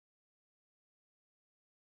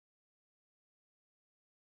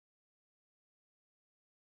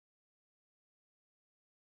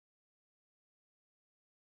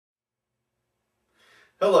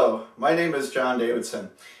Hello, my name is John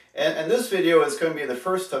Davidson, and this video is going to be the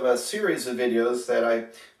first of a series of videos that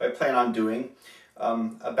I plan on doing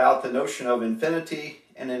about the notion of infinity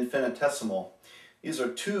and infinitesimal. These are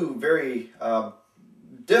two very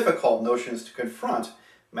difficult notions to confront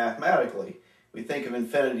mathematically. We think of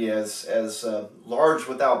infinity as large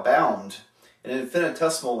without bound, and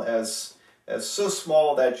infinitesimal as so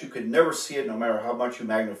small that you could never see it no matter how much you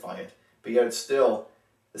magnify it, but yet it's still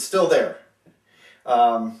there.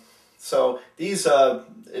 So these,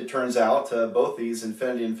 it turns out, both these,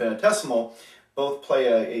 infinity and infinitesimal, both play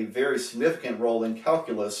a very significant role in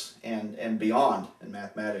calculus and beyond in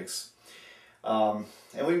mathematics. And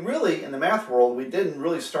we really, in the math world, we didn't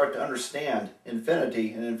really start to understand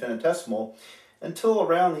infinity and infinitesimal until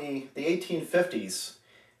around the 1850s,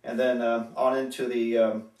 and then on into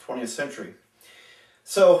the 20th century.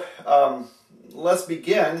 So let's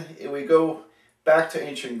begin. We go back to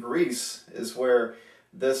ancient Greece is where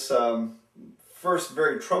this first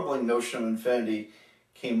very troubling notion of infinity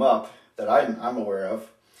came up that I'm aware of.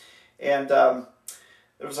 And there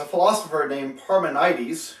was a philosopher named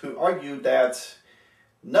Parmenides who argued that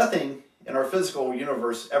nothing in our physical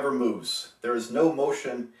universe ever moves. There is no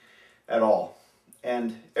motion at all.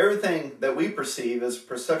 And everything that we perceive is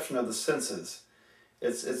perception of the senses.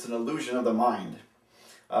 It's an illusion of the mind.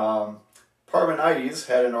 Parmenides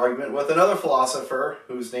had an argument with another philosopher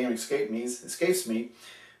whose name escapes me,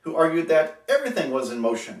 who argued that everything was in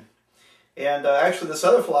motion. And actually this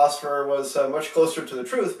other philosopher was much closer to the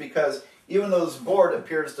truth, because even though this board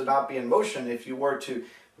appears to not be in motion, if you were to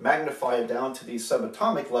magnify it down to the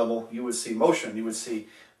subatomic level, you would see motion. You would see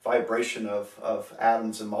vibration of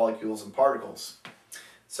atoms and molecules and particles.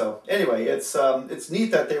 So anyway, it's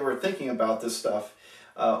neat that they were thinking about this stuff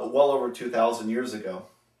well over 2,000 years ago.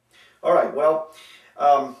 All right, well,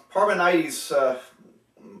 Parmenides'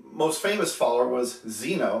 most famous follower was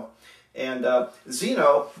Zeno, and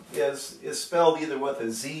Zeno is spelled either with a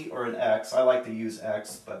Z or an X. I like to use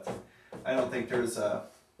X, but I don't think there's a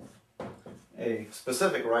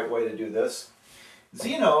specific right way to do this.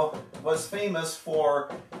 Zeno was famous for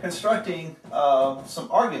constructing some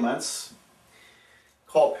arguments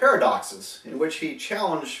called paradoxes, in which he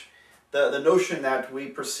challenged the notion that we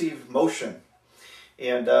perceive motion.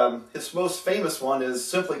 And his most famous one is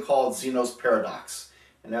simply called Zeno's Paradox.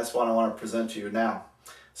 And that's what I want to present to you now.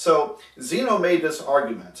 So Zeno made this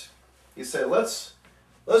argument. He said, let's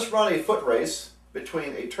run a foot race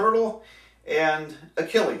between a turtle and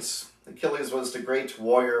Achilles. Achilles was the great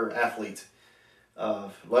warrior athlete,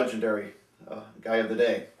 legendary guy of the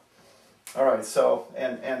day. All right, so,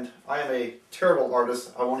 and I am a terrible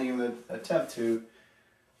artist. I won't even attempt to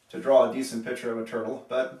draw a decent picture of a turtle,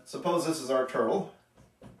 but suppose this is our turtle.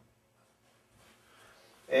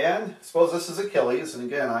 And suppose this is Achilles, and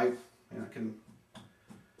again, I can,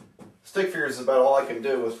 stick figures is about all I can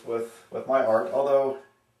do with my art, although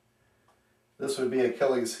this would be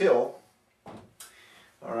Achilles' heel.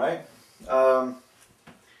 All right.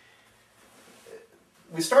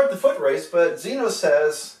 We start the foot race, but Zeno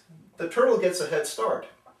says the turtle gets a head start.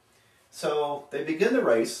 So they begin the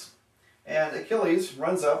race, and Achilles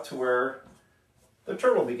runs up to where the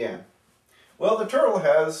turtle began. Well, the turtle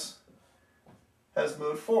has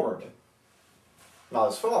moved forward. Not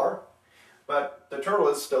as far, but the turtle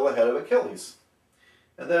is still ahead of Achilles.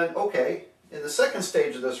 And then, okay, in the second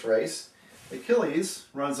stage of this race, Achilles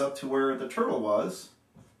runs up to where the turtle was,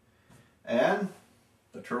 and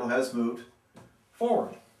the turtle has moved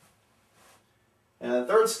forward. And in the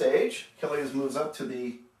third stage, Achilles moves up to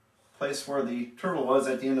the place where the turtle was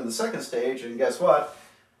at the end of the second stage, and guess what?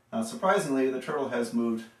 Not surprisingly, the turtle has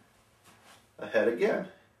moved ahead again.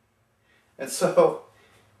 And so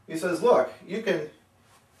he says, look, you can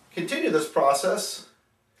continue this process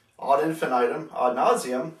ad infinitum, ad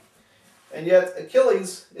nauseum, and yet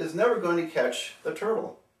Achilles is never going to catch the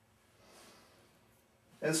turtle.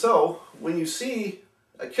 And so when you see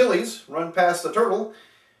Achilles run past the turtle,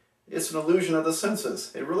 it's an illusion of the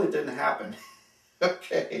senses. It really didn't happen.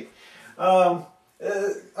 Okay. I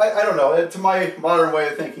don't know. To my modern way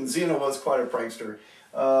of thinking, Zeno was quite a prankster.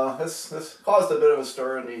 This caused a bit of a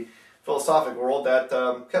stir in the philosophic world that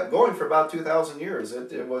kept going for about 2,000 years.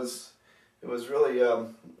 It was really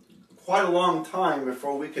quite a long time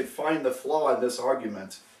before we could find the flaw in this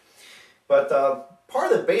argument. But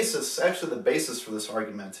part of the basis, actually the basis for this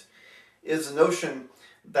argument, is the notion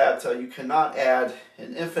that you cannot add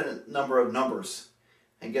an infinite number of numbers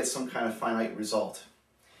and get some kind of finite result.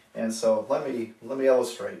 And so let me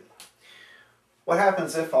illustrate. What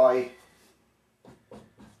happens if I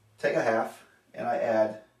take a half and I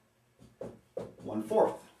add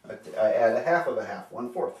 1/4? I add a half of a half,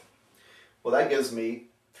 1/4. Well, that gives me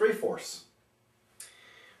 3/4.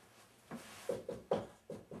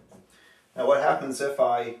 Now what happens if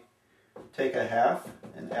I take a half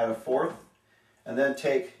and add a fourth, and then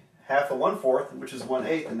take half of 1/4, which is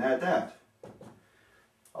 1/8, and add that?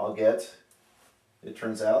 I'll get, it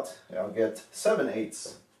turns out, I'll get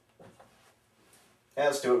 7/8. And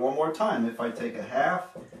let's do it one more time. If I take a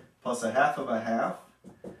half plus a half of a half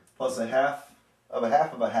plus a half of a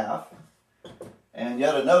half of a half, and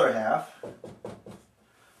yet another half,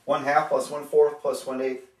 1/2 plus 1/4 plus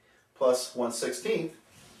 1/8 plus 1/16,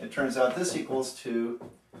 it turns out this equals to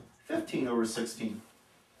 15/16.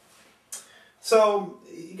 So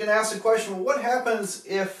you can ask the question, well, what happens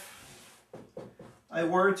if I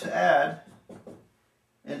were to add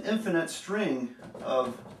an infinite string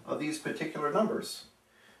of these particular numbers?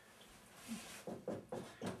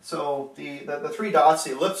 So the 3 dots,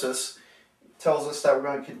 the ellipsis, tells us that we're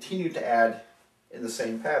going to continue to add in the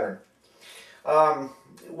same pattern.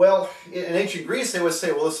 Well, in ancient Greece, they would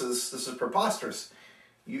say, well, this is preposterous.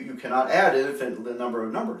 You cannot add an infinite number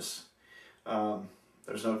of numbers.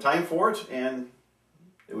 There's no time for it, and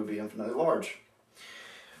it would be infinitely large.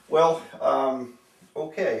 Well,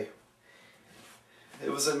 okay. It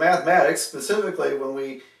was in mathematics, specifically when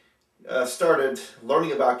we started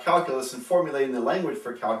learning about calculus and formulating the language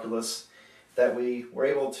for calculus, that we were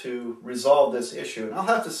able to resolve this issue. And I'll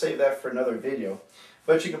have to save that for another video.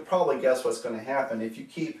 But you can probably guess what's going to happen. If you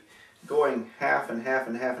keep going half and half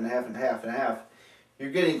and half and half and half and half, you're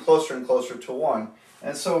getting closer and closer to 1.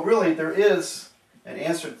 And so really there is an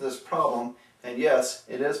answer to this problem. And yes,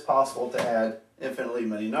 it is possible to add infinitely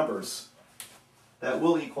many numbers that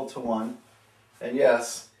will equal to 1. And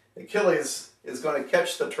yes, Achilles is going to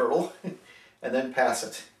catch the turtle and then pass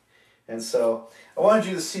it. And so I wanted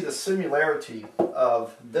you to see the similarity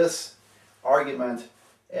of this argument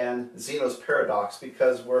and Zeno's paradox,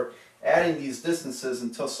 because we're adding these distances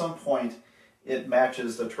until some point it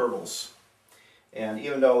matches the turtles. And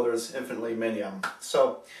even though there's infinitely many of them.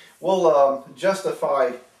 So we'll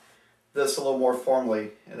justify this a little more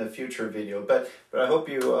formally in a future video. But I hope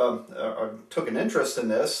you took an interest in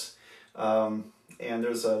this. And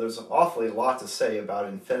there's an awfully lot to say about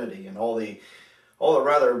infinity and all the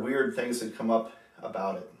rather weird things that come up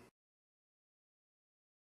about it.